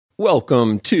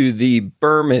Welcome to the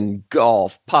Berman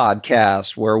Golf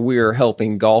Podcast, where we're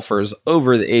helping golfers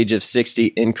over the age of 60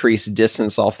 increase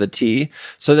distance off the tee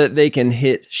so that they can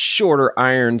hit shorter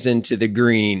irons into the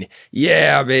green.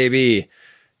 Yeah, baby.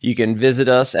 You can visit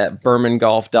us at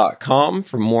bermangolf.com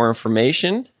for more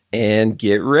information and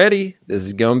get ready. This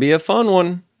is going to be a fun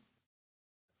one.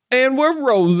 And we're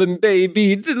rolling,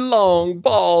 baby. The Long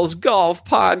Balls Golf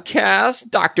Podcast.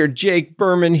 Dr. Jake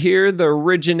Berman here, the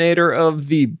originator of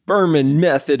the Berman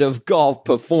method of golf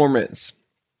performance.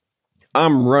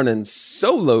 I'm running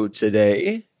solo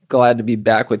today. Glad to be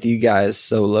back with you guys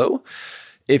solo.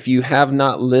 If you have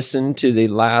not listened to the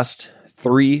last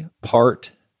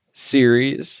 3-part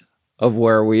series of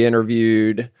where we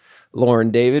interviewed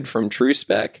Lauren David from True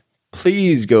Spec,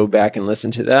 please go back and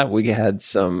listen to that. We had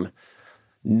some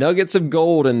nuggets of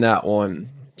gold in that one.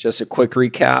 Just a quick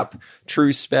recap.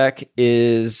 True Spec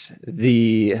is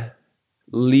the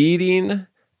leading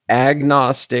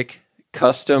agnostic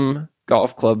custom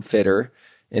golf club fitter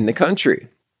in the country.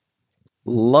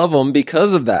 Love them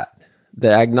because of that.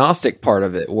 The agnostic part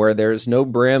of it, where there's no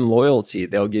brand loyalty.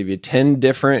 They'll give you 10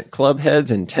 different club heads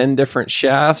and 10 different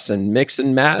shafts and mix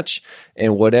and match,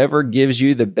 and whatever gives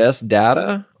you the best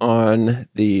data on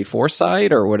the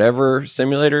foresight or whatever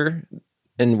simulator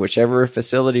in whichever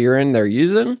facility you're in they're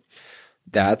using,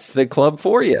 that's the club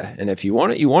for you. And if you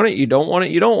want it, you want it. You don't want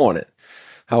it, you don't want it.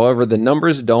 However, the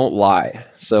numbers don't lie.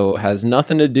 So it has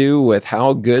nothing to do with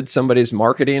how good somebody's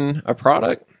marketing a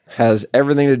product. It has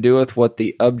everything to do with what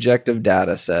the objective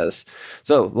data says.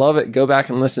 So love it. Go back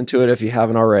and listen to it if you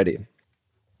haven't already.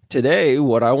 Today,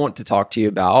 what I want to talk to you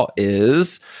about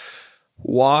is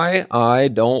why I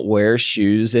don't wear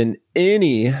shoes in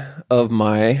any of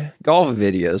my golf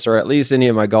videos, or at least any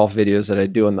of my golf videos that I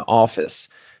do in the office.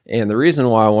 And the reason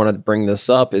why I wanted to bring this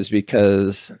up is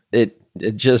because it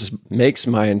just makes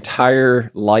my entire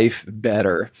life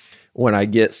better when I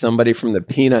get somebody from the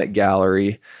peanut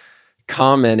gallery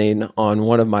commenting on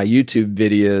one of my YouTube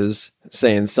videos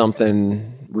saying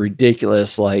something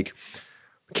ridiculous like,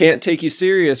 "Can't take you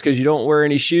serious because you don't wear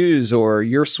any shoes," or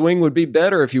 "Your swing would be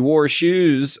better if you wore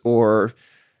shoes," or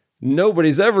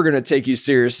 "Nobody's ever going to take you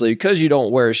seriously because you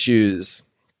don't wear shoes."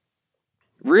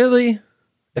 Really?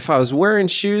 If I was wearing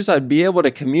shoes, I'd be able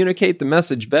to communicate the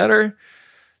message better.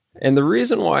 And the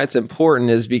reason why it's important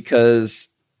is because,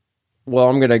 well,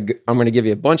 I'm going to give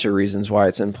you a bunch of reasons why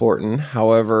it's important.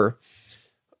 However,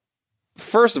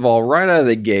 first of all, right out of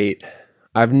the gate,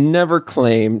 I've never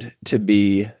claimed to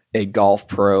be a golf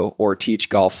pro or teach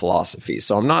golf philosophy.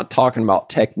 So I'm not talking about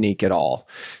technique at all.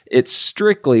 It's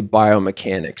strictly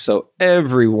biomechanics. So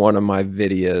every one of my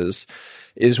videos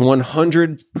is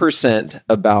 100%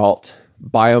 about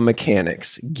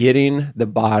biomechanics, getting the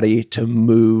body to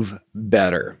move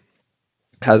better.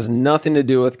 Has nothing to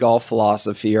do with golf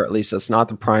philosophy, or at least that's not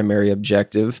the primary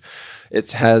objective. It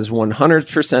has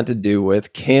 100% to do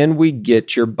with, can we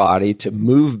get your body to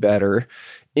move better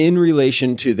in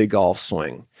relation to the golf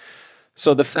swing?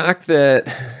 So the fact that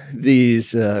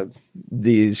these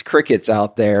crickets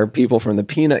out there, people from the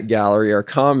peanut gallery, are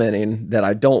commenting that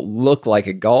I don't look like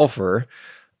a golfer,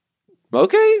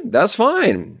 okay, that's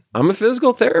fine. I'm a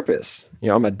physical therapist.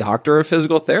 I'm a doctor of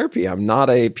physical therapy. I'm not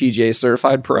a PGA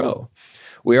certified pro.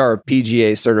 We are a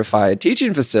PGA certified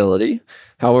teaching facility.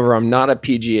 However, I'm not a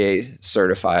PGA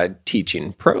certified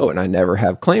teaching pro, and I never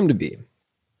have claimed to be.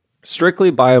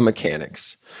 Strictly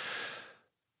biomechanics.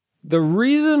 The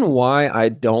reason why I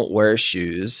don't wear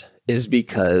shoes is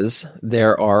because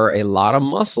there are a lot of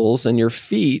muscles in your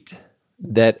feet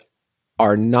that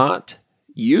are not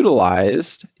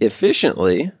utilized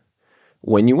efficiently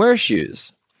when you wear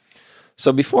shoes.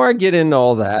 So before I get into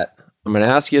all that, I'm going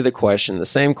to ask you the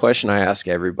same question I ask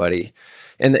everybody.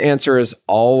 And the answer is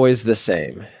always the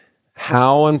same.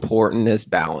 How important is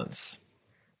balance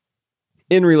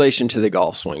in relation to the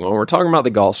golf swing? When we're talking about the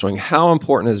golf swing, how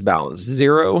important is balance?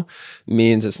 0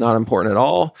 means it's not important at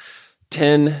all.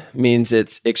 10 means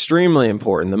it's extremely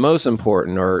important, the most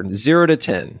important, or 0 to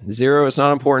 10. 0 is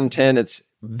not important. 10, it's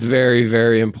very,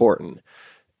 very important.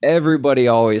 Everybody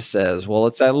always says, well,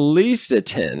 it's at least a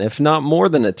 10, if not more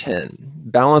than a 10.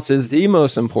 Balance is the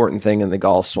most important thing in the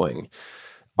golf swing,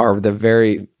 are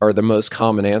the most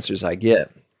common answers I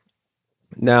get.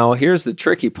 Now, here's the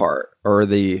tricky part, or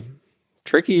the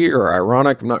tricky or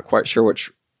ironic, I'm not quite sure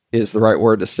which is the right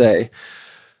word to say,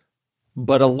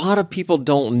 but a lot of people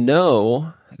don't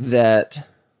know that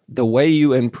the way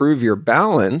you improve your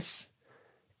balance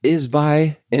is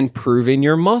by improving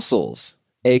your muscles,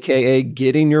 aka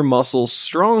getting your muscles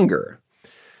stronger.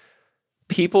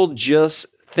 People just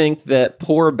think that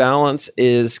poor balance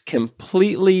is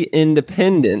completely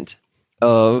independent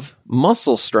of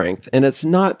muscle strength, and it's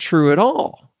not true at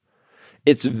all.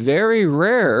 It's very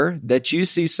rare that you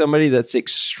see somebody that's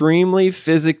extremely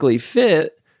physically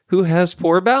fit who has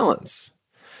poor balance.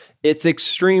 It's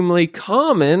extremely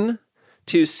common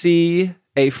to see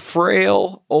a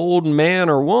frail old man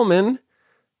or woman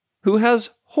who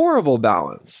has horrible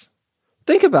balance.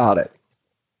 Think about it.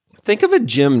 Think of a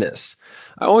gymnast.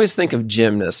 I always think of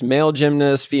gymnasts, male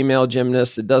gymnasts, female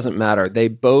gymnasts, it doesn't matter. They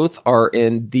both are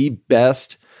in the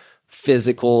best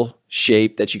physical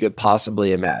shape that you could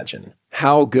possibly imagine.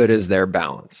 How good is their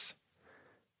balance?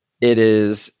 It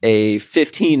is a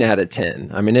 15 out of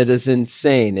 10. I mean, it is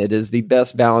insane. It is the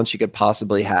best balance you could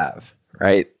possibly have,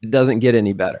 right? It doesn't get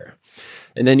any better.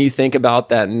 And then you think about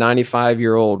that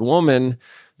 95-year-old woman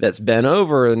that's bent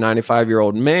over, a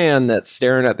 95-year-old man that's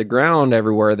staring at the ground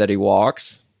everywhere that he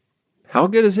walks. How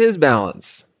good is his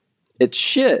balance? It's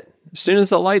shit. As soon as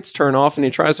the lights turn off and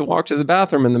he tries to walk to the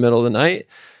bathroom in the middle of the night,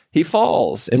 he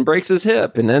falls and breaks his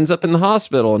hip and ends up in the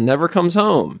hospital and never comes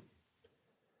home.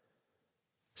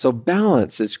 So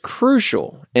balance is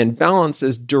crucial, and balance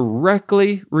is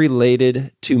directly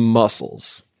related to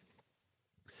muscles.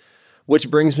 Which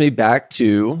brings me back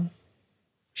to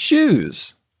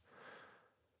shoes.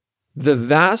 The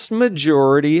vast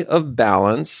majority of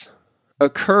balance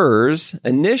occurs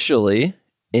initially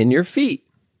in your feet.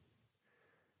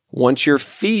 Once your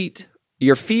feet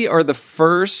are the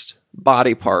first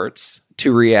body parts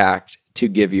to react to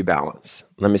give you balance.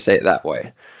 Let me say it that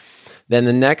way. Then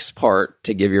the next part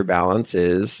to give your balance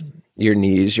is your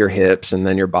knees, your hips, and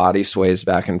then your body sways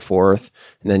back and forth.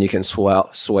 And then you can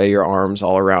sway your arms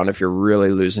all around if you're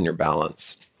really losing your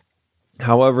balance.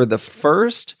 However, the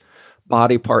first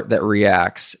body part that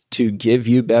reacts to give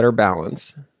you better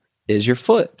balance is your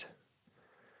foot.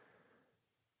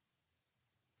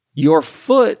 Your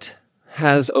foot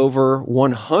has over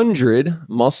 100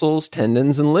 muscles,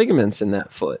 tendons, and ligaments in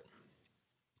that foot.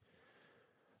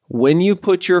 When you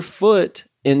put your foot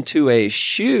into a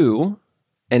shoe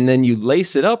and then you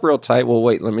lace it up real tight, well,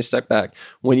 wait, let me step back.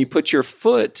 When you put your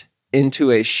foot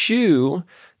into a shoe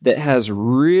that has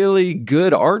really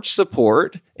good arch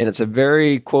support, and it's a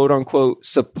very quote-unquote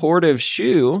supportive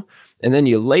shoe, and then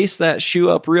you lace that shoe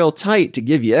up real tight to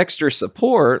give you extra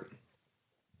support,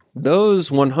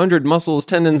 those 100 muscles,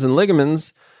 tendons, and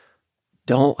ligaments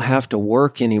don't have to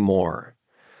work anymore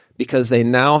because they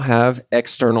now have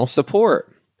external support.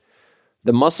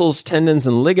 The muscles, tendons,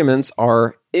 and ligaments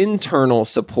are internal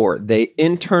support. They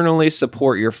internally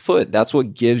support your foot. That's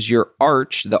what gives your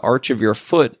arch, the arch of your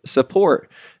foot,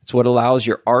 support. It's what allows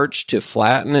your arch to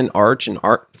flatten and arch and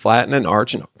flatten and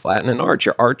arch and flatten and arch.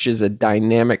 Your arch is a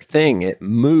dynamic thing. It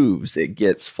moves. It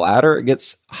gets flatter. It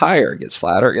gets higher. It gets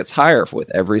flatter. It gets higher with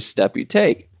every step you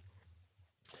take.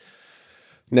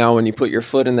 Now, when you put your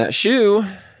foot in that shoe,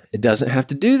 it doesn't have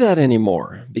to do that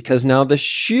anymore because now the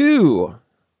shoe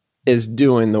is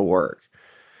doing the work.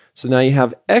 So now you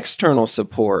have external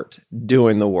support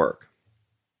doing the work.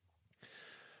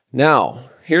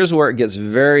 Now, here's where it gets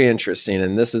very interesting,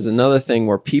 and this is another thing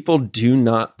where people do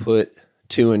not put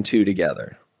 2 and 2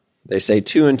 together. They say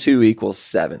 2 and 2 equals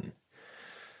 7.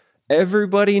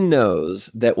 Everybody knows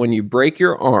that when you break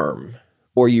your arm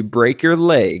or you break your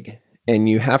leg and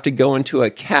you have to go into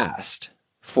a cast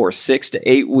for 6 to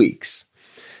 8 weeks,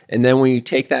 and then when you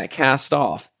take that cast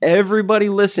off, everybody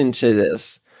listening to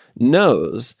this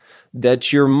knows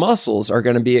that your muscles are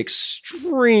going to be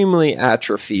extremely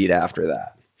atrophied after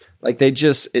that. Like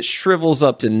it shrivels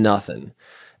up to nothing.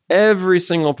 Every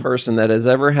single person that has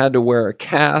ever had to wear a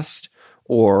cast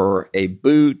or a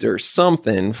boot or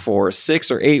something for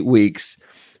 6 or 8 weeks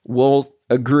will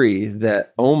agree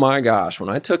that, oh my gosh, when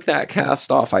I took that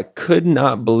cast off, I could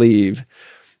not believe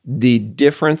the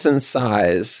difference in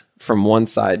size from one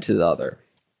side to the other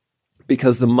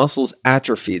because the muscles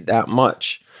atrophied that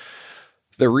much.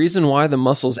 The reason why the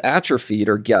muscles atrophied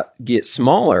or get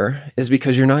smaller is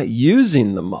because you're not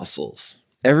using the muscles.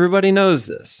 Everybody knows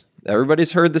this.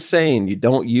 Everybody's heard the saying, you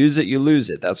don't use it, you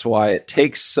lose it. That's why it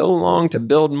takes so long to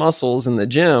build muscles in the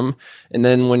gym. And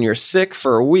then when you're sick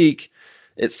for a week,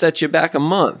 it sets you back a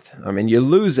month. I mean, you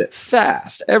lose it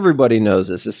fast. Everybody knows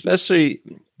this, especially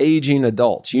aging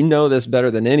adults. You know this better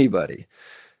than anybody.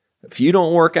 If you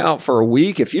don't work out for a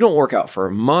week, if you don't work out for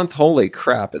a month, holy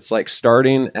crap, it's like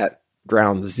starting at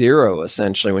ground zero,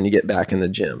 essentially, when you get back in the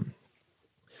gym.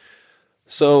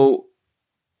 So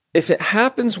if it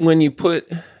happens when you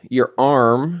put your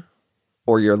arm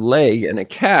or your leg in a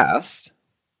cast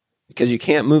because you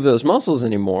can't move those muscles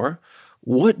anymore,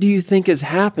 what do you think is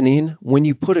happening when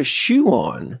you put a shoe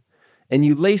on and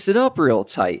you lace it up real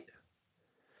tight?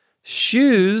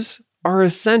 Shoes are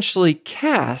essentially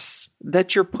casts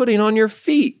that you're putting on your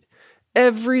feet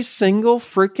every single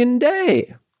freaking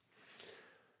day.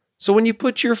 So when you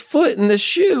put your foot in the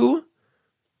shoe,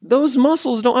 those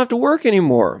muscles don't have to work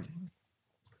anymore.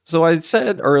 So I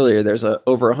said earlier, there's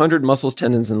over 100 muscles,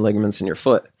 tendons, and ligaments in your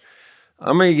foot.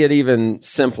 I'm going to get even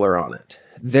simpler on it.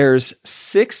 There's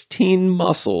 16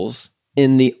 muscles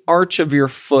in the arch of your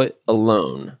foot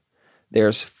alone.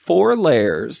 There's 4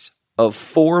 layers of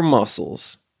 4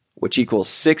 muscles, which equals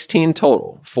 16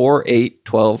 total. 4, 8,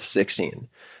 12, 16.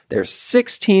 There's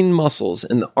 16 muscles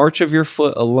in the arch of your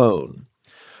foot alone.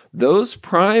 Those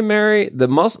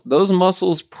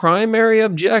muscles' primary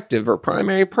objective or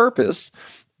primary purpose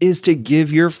is to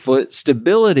give your foot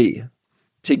stability,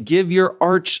 to give your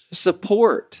arch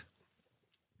support.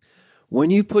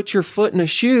 When you put your foot in a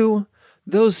shoe,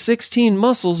 those 16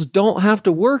 muscles don't have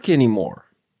to work anymore.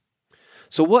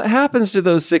 So what happens to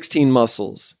those 16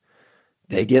 muscles?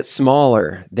 They get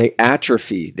smaller, they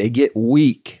atrophy, they get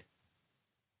weak.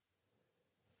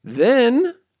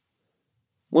 Then,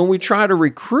 when we try to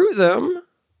recruit them,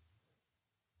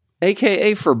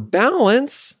 aka for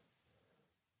balance,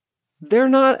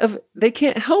 they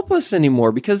can't help us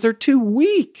anymore because they're too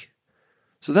weak.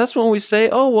 So that's when we say,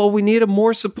 oh, well, we need a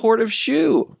more supportive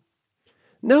shoe.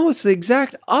 No, it's the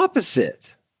exact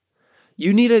opposite.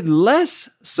 You need a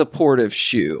less supportive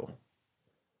shoe.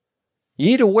 You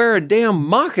need to wear a damn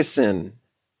moccasin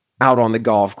out on the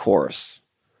golf course.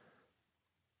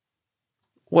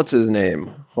 What's his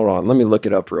name? Hold on, let me look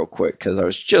it up real quick because I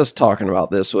was just talking about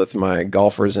this with my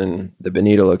golfers in the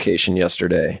Bonita location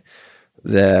yesterday.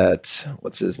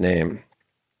 What's his name?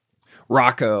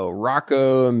 Rocco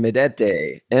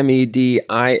Medete,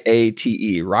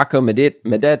 Mediate, Rocco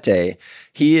Medete.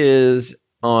 He is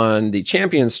on the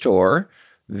Champions Tour,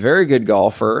 very good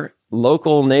golfer,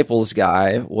 local Naples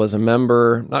guy, was a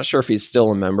member, not sure if he's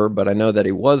still a member, but I know that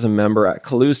he was a member at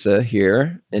Calusa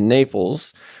here in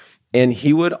Naples, and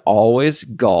he would always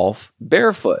golf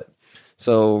barefoot.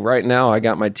 So right now I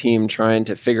got my team trying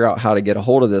to figure out how to get a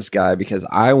hold of this guy because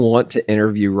I want to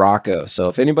interview Rocco. So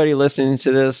if anybody listening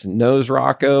to this knows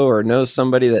Rocco or knows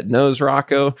somebody that knows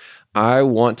Rocco, I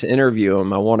want to interview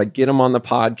him. I want to get him on the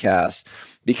podcast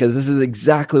because this is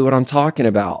exactly what I'm talking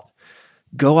about.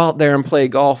 Go out there and play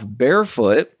golf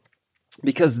barefoot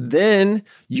because then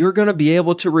you're going to be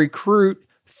able to recruit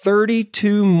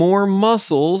 32 more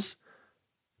muscles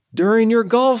during your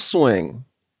golf swing.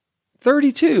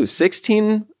 32,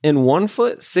 16 in one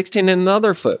foot, 16 in the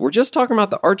other foot. We're just talking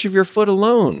about the arch of your foot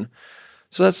alone.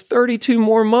 So that's 32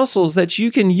 more muscles that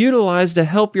you can utilize to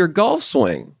help your golf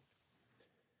swing.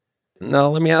 Now,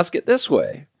 let me ask it this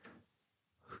way.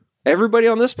 Everybody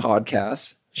on this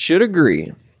podcast should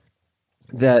agree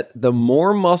that the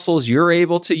more muscles you're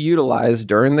able to utilize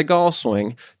during the golf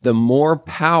swing, the more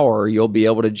power you'll be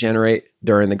able to generate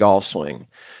during the golf swing.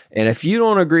 And if you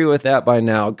don't agree with that by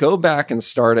now, go back and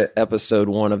start at episode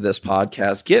 1 of this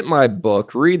podcast. Get my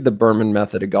book, read The Berman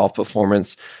Method of Golf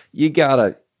Performance. We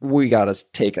gotta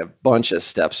take a bunch of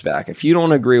steps back. If you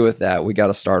don't agree with that, we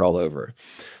gotta start all over.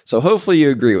 So hopefully you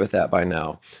agree with that by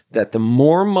now, that the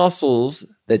more muscles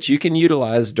that you can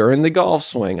utilize during the golf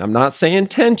swing, I'm not saying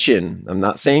tension, I'm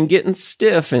not saying getting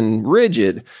stiff and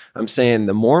rigid, I'm saying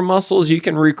the more muscles you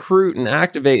can recruit and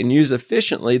activate and use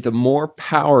efficiently, the more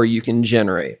power you can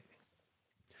generate.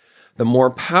 The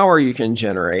more power you can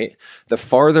generate, the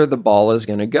farther the ball is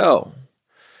going to go.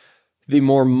 The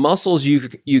more muscles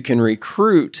you can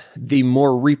recruit, the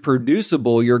more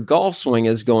reproducible your golf swing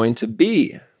is going to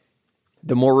be.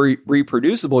 The more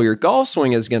reproducible your golf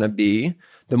swing is going to be,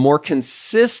 the more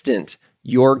consistent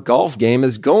your golf game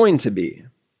is going to be.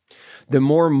 The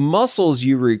more muscles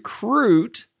you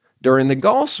recruit during the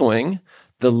golf swing,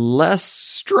 the less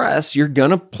stress you're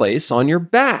going to place on your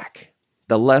back.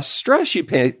 The less stress you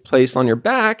place on your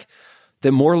back,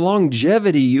 the more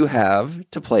longevity you have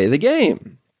to play the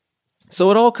game. So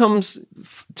it all comes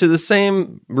to the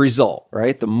same result,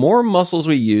 right? The more muscles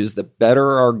we use, the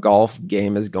better our golf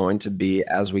game is going to be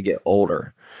as we get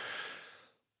older.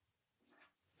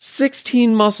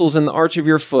 16 muscles in the arch of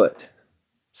your foot.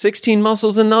 16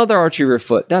 muscles in the other arch of your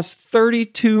foot. That's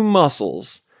 32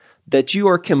 muscles that you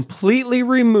are completely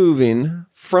removing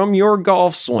from your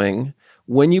golf swing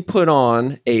when you put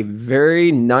on a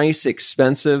very nice,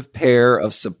 expensive pair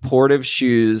of supportive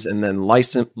shoes and then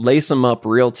lace them up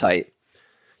real tight.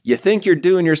 You think you're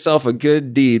doing yourself a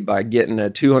good deed by getting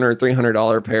a $200,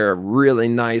 $300 pair of really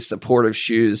nice supportive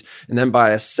shoes and then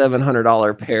buy a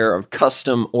 $700 pair of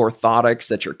custom orthotics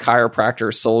that your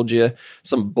chiropractor sold you,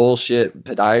 some bullshit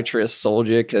podiatrist sold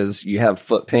you because you have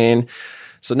foot pain.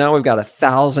 So now we've got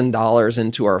 $1,000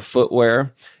 into our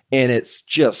footwear. and it's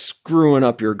just screwing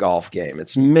up your golf game.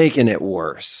 It's making it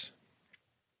worse.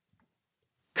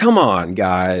 Come on,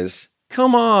 guys.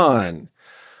 Come on.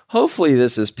 Hopefully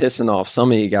this is pissing off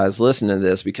some of you guys listening to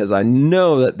this, because I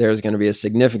know that there's going to be a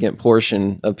significant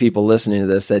portion of people listening to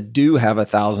this that do have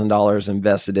 $1,000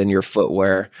 invested in your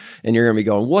footwear, and you're going to be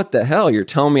going, what the hell? You're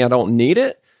telling me I don't need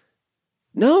it?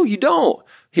 No, you don't.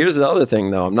 Here's the other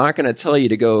thing, though. I'm not going to tell you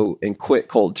to go and quit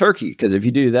cold turkey, because if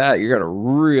you do that, you're going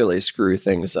to really screw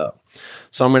things up.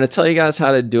 So I'm going to tell you guys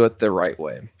how to do it the right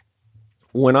way.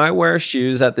 When I wear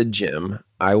shoes at the gym,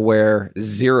 I wear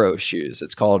Zero shoes.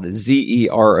 It's called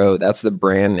Zero. That's the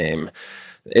brand name.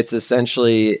 It's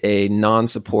essentially a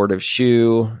non-supportive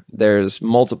shoe. There's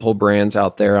multiple brands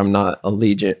out there. I'm not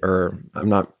I'm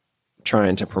not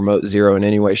trying to promote Zero in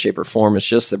any way, shape, or form. It's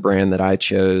just the brand that I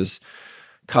chose.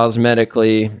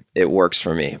 Cosmetically, it works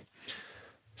for me.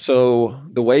 So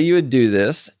the way you would do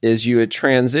this is you would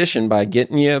transition by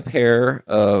getting you a pair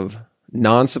of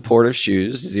non-supportive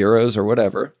shoes, Zeros or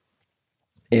whatever,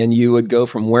 and you would go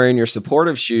from wearing your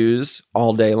supportive shoes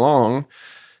all day long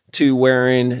to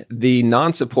wearing the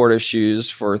non-supportive shoes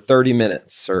for 30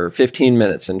 minutes or 15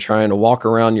 minutes and trying to walk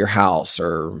around your house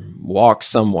or walk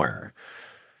somewhere.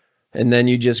 And then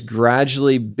you just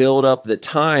gradually build up the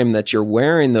time that you're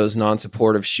wearing those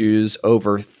non-supportive shoes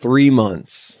over 3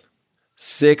 months,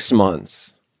 6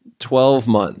 months, 12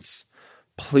 months.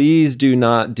 Please do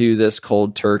not do this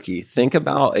cold turkey. Think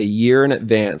about a year in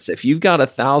advance. If you've got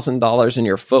 $1,000 in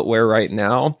your footwear right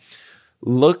now,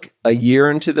 look a year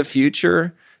into the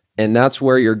future, and that's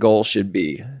where your goal should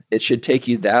be. It should take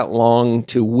you that long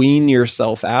to wean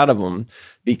yourself out of them,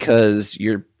 because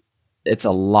it's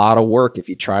a lot of work. If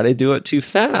you try to do it too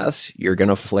fast, you're going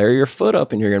to flare your foot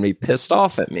up and you're going to be pissed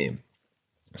off at me.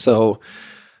 So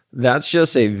that's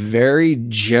just a very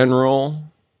general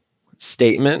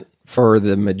statement for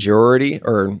the majority,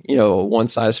 or, one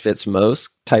size fits most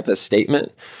type of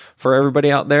statement for everybody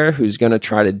out there who's going to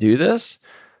try to do this.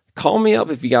 Call me up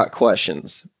if you got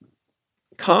questions.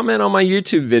 Comment on my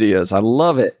YouTube videos. I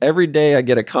love it. Every day I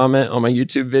get a comment on my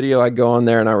YouTube video. I go on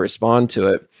there and I respond to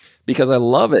it because I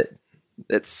love it.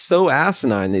 It's so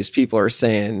asinine. These people are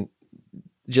saying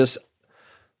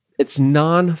it's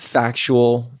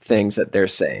non-factual things that they're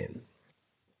saying.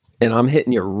 And I'm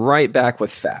hitting you right back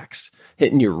with facts,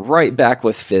 hitting you right back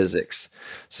with physics.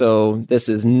 So this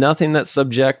is nothing that's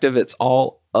subjective. It's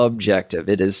all objective.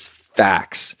 It is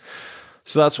facts.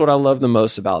 So that's what I love the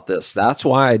most about this. That's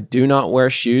why I do not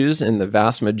wear shoes in the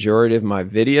vast majority of my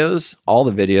videos, all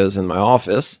the videos in my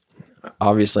office.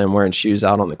 Obviously, I'm wearing shoes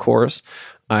out on the course.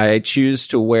 I choose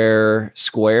to wear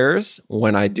squares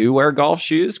when I do wear golf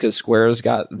shoes, because squares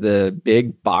got the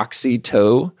big boxy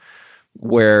toe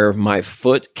where my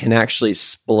foot can actually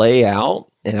splay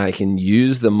out and I can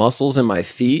use the muscles in my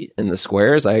feet in the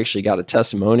squares. I actually got a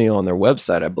testimonial on their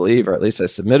website, I believe, or at least I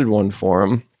submitted one for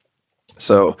them.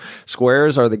 So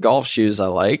squares are the golf shoes I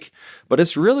like, but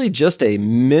it's really just a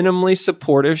minimally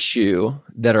supportive shoe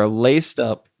that are laced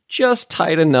up just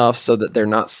tight enough so that they're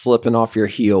not slipping off your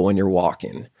heel when you're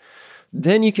walking.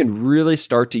 Then you can really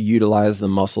start to utilize the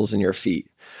muscles in your feet.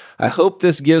 I hope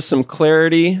this gives some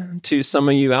clarity to some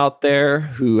of you out there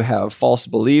who have false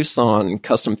beliefs on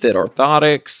custom fit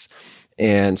orthotics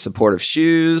and supportive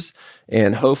shoes.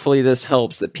 And hopefully this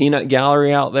helps the peanut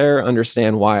gallery out there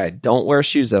understand why I don't wear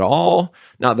shoes at all.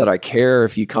 Not that I care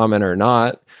if you comment or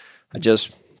not. I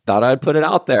just thought I'd put it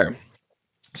out there.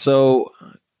 So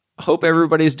hope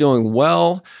everybody's doing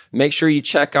well. Make sure you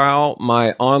check out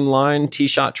my online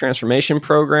T-Shot transformation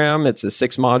program. It's a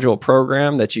 6-module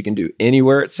program that you can do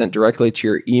anywhere. It's sent directly to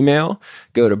your email.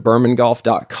 Go to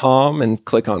bermangolf.com and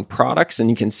click on products,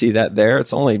 and you can see that there.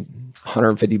 It's only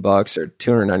 $150 or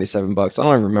 $297. I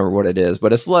don't even remember what it is,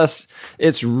 but it's less.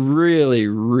 It's really,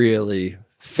 really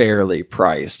fairly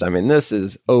priced. I mean, this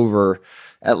is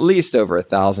at least over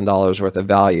 $1,000 worth of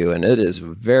value, and it is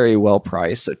very well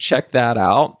priced. So check that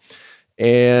out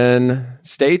and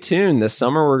stay tuned. This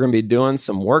summer, we're going to be doing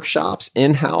some workshops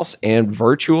in-house and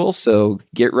virtual. So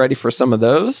get ready for some of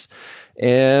those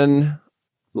and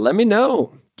let me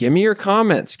know. Give me your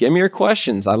comments. Give me your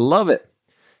questions. I love it.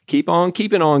 Keep on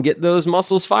keeping on. Get those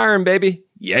muscles firing, baby.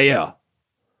 Yeah.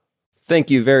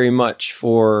 Thank you very much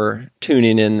for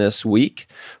tuning in this week.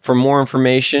 For more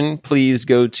information, please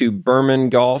go to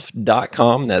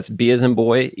bermangolf.com. That's B as in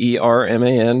boy,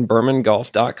 E-R-M-A-N,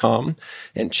 bermangolf.com,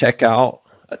 and check out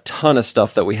a ton of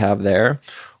stuff that we have there.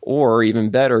 Or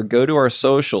even better, go to our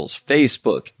socials,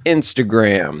 Facebook,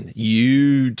 Instagram,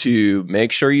 YouTube.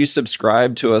 Make sure you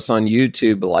subscribe to us on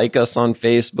YouTube, like us on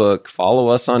Facebook, follow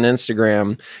us on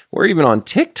Instagram. We're even on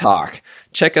TikTok.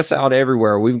 Check us out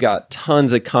everywhere. We've got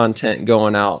tons of content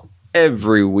going out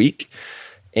every week.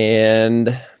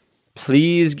 And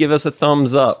please give us a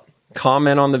thumbs up.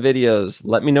 Comment on the videos.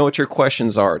 Let me know what your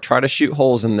questions are. Try to shoot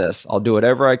holes in this. I'll do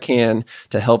whatever I can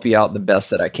to help you out the best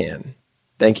that I can.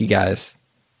 Thank you, guys.